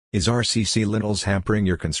Is RCC Lintels hampering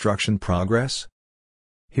your construction progress?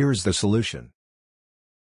 Here's the solution.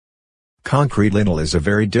 Concrete lintel is a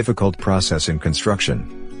very difficult process in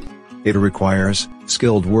construction. It requires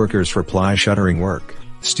skilled workers for ply shuttering work,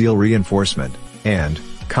 steel reinforcement, and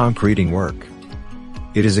concreting work.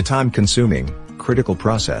 It is a time-consuming, critical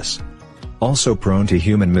process. Also prone to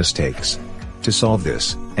human mistakes. To solve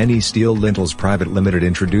this, NE Steel Lintels Private Limited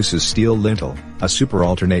introduces Steel Lintel, a super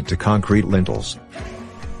alternate to concrete lintels.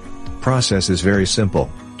 Process is very simple,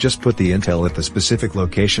 just put the intel at the specific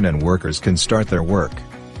location and workers can start their work.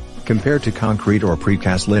 Compared to concrete or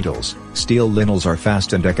precast lintels, steel lintels are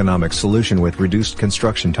fast and economic solution with reduced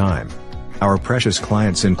construction time. Our precious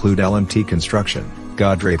clients include L&T Construction,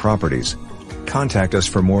 Godre Properties. Contact us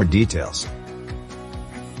for more details.